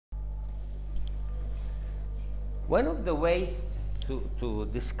One of the ways to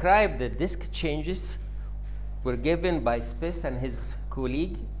describe the disk changes were given by Smith and his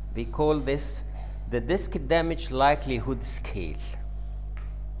colleague. They call this the disk damage likelihood scale.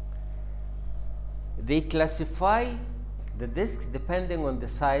 They classify the disks depending on the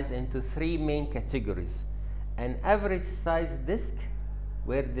size into three main categories. An average size disk,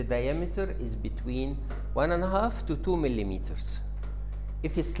 where the diameter is between 1.5 to 2 millimeters.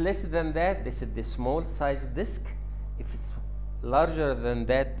 If it's less than that, this is the small size disk. If it's larger than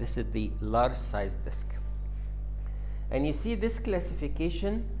that, this is the large size disk. And you see this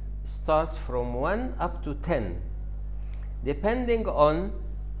classification starts from 1 up to 10. Depending on,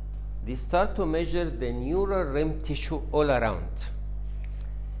 they start to measure the neural rim tissue all around.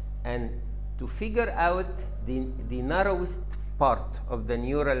 And to figure out the narrowest part of the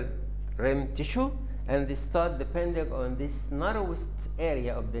neural rim tissue, and they start depending on this narrowest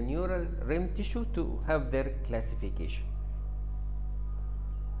area of the neural rim tissue to have their classification.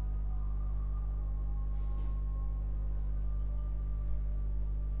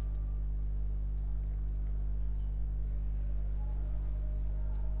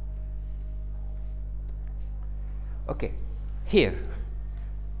 Okay, here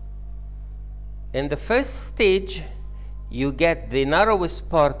in the first stage, you get the narrowest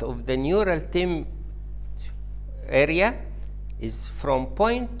part of the neural tip area is from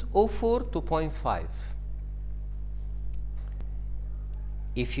 0.04 to 0.5.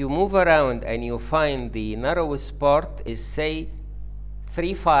 If you move around and you find the narrowest part is, say,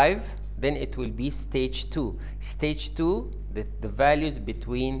 3.5, then it will be stage 2. Stage 2, the values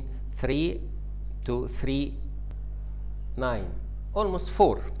between 3 to 3.9, almost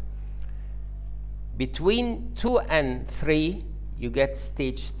 4. Between 2 and 3, you get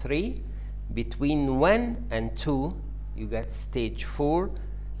stage 3. Between 1 and 2, you get stage 4.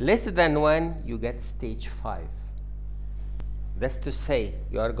 Less than 1, you get stage 5. That's to say,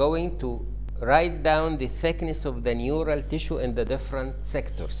 you are going to write down the thickness of the neural tissue in the different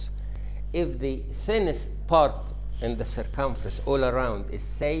sectors. If the thinnest part in the circumference all around is,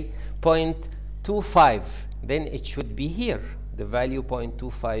 say, 0.25, then it should be here, the value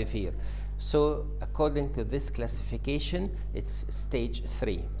 0.25 here. So according to this classification, it's stage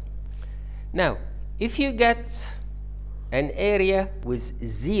 3. Now, if you get an area with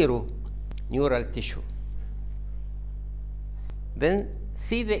 0 neural tissue, then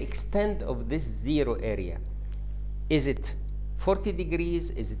see the extent of this 0 area. Is it 40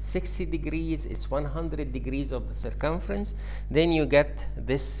 degrees? Is it 60 degrees? Is 100 degrees of the circumference? Then you get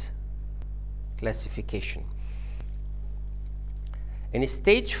this classification. In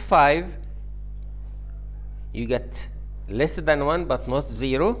stage 5, you get less than 1 but not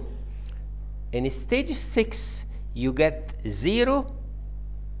 0. In stage 6, you get 0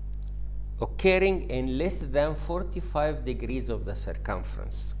 occurring in less than 45 degrees of the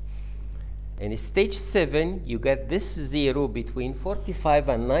circumference. In stage 7, you get this 0 between 45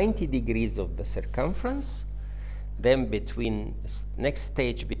 and 90 degrees of the circumference. Then next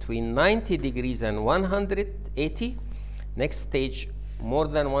stage between 90 degrees and 180. Next stage more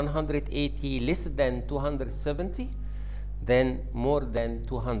than 180, less than 270, then more than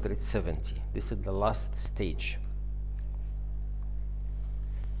 270. This is the last stage.